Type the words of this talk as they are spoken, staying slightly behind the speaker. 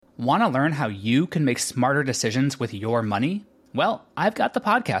Want to learn how you can make smarter decisions with your money? Well, I've got the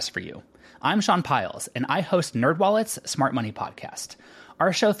podcast for you. I'm Sean Piles, and I host NerdWallet's Smart Money Podcast.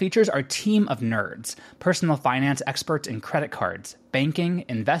 Our show features our team of nerds, personal finance experts in credit cards, banking,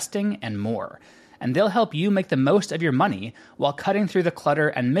 investing, and more. And they'll help you make the most of your money while cutting through the clutter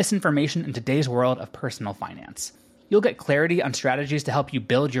and misinformation in today's world of personal finance. You'll get clarity on strategies to help you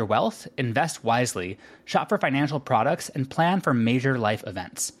build your wealth, invest wisely, shop for financial products, and plan for major life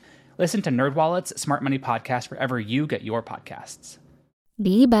events. Listen to NerdWallet's Smart Money Podcast wherever you get your podcasts.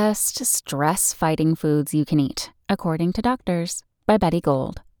 The best stress-fighting foods you can eat, according to doctors, by Betty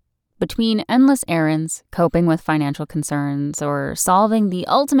Gold. Between endless errands, coping with financial concerns, or solving the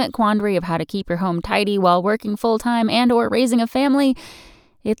ultimate quandary of how to keep your home tidy while working full-time and or raising a family,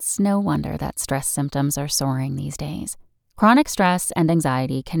 it's no wonder that stress symptoms are soaring these days. Chronic stress and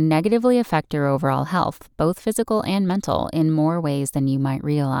anxiety can negatively affect your overall health, both physical and mental, in more ways than you might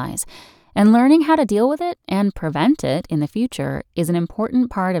realize. And learning how to deal with it and prevent it in the future is an important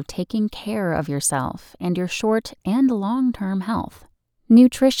part of taking care of yourself and your short and long-term health.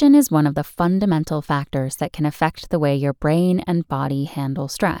 Nutrition is one of the fundamental factors that can affect the way your brain and body handle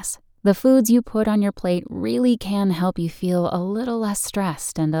stress. The foods you put on your plate really can help you feel a little less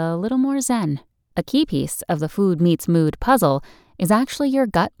stressed and a little more zen. A key piece of the food meets mood puzzle is actually your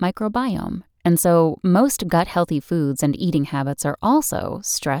gut microbiome. And so most gut-healthy foods and eating habits are also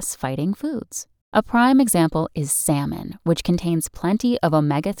stress-fighting foods. A prime example is salmon, which contains plenty of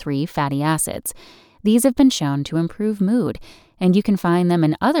omega-3 fatty acids. These have been shown to improve mood, and you can find them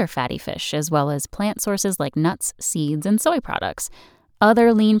in other fatty fish as well as plant sources like nuts, seeds, and soy products.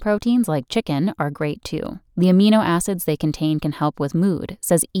 Other lean proteins like chicken are great too. The amino acids they contain can help with mood,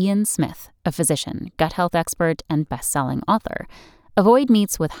 says Ian Smith, a physician, gut health expert, and best-selling author. Avoid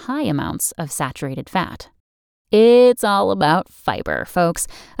meats with high amounts of saturated fat. It's all about fiber, folks.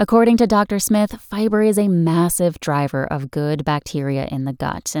 According to Dr. Smith, fiber is a massive driver of good bacteria in the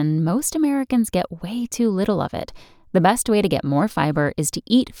gut, and most Americans get way too little of it. The best way to get more fiber is to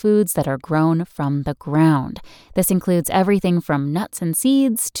eat foods that are grown from the ground. This includes everything from nuts and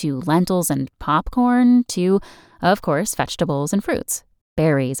seeds to lentils and popcorn to, of course, vegetables and fruits.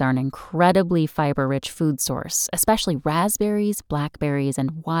 Berries are an incredibly fiber-rich food source, especially raspberries, blackberries,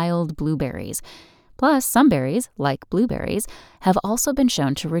 and wild blueberries. Plus, some berries, like blueberries, have also been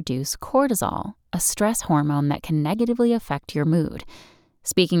shown to reduce cortisol, a stress hormone that can negatively affect your mood.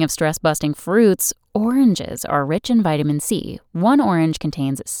 Speaking of stress-busting fruits, oranges are rich in vitamin C. One orange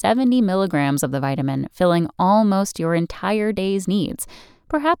contains 70 milligrams of the vitamin, filling almost your entire day's needs.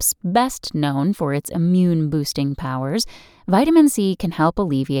 Perhaps best known for its immune-boosting powers, vitamin C can help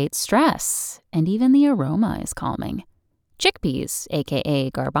alleviate stress, and even the aroma is calming. Chickpeas, aka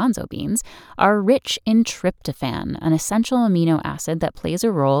garbanzo beans, are rich in tryptophan, an essential amino acid that plays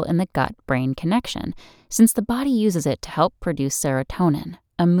a role in the gut-brain connection, since the body uses it to help produce serotonin,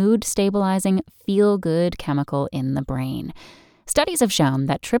 a mood-stabilizing, feel-good chemical in the brain. Studies have shown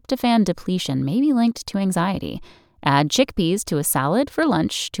that tryptophan depletion may be linked to anxiety. Add chickpeas to a salad for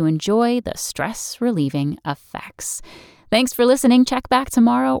lunch to enjoy the stress-relieving effects. Thanks for listening. Check back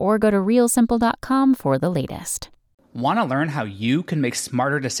tomorrow or go to realsimple.com for the latest. Want to learn how you can make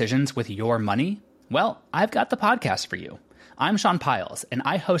smarter decisions with your money? Well, I've got the podcast for you. I'm Sean Piles, and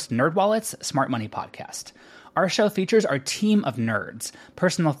I host NerdWallet's Smart Money Podcast. Our show features our team of nerds,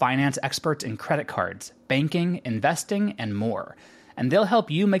 personal finance experts in credit cards, banking, investing, and more. And they'll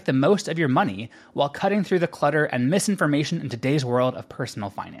help you make the most of your money while cutting through the clutter and misinformation in today's world of personal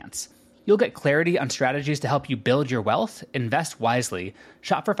finance. You'll get clarity on strategies to help you build your wealth, invest wisely,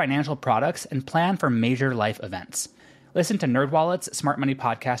 shop for financial products, and plan for major life events. Listen to NerdWallet's Smart Money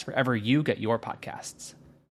Podcast wherever you get your podcasts.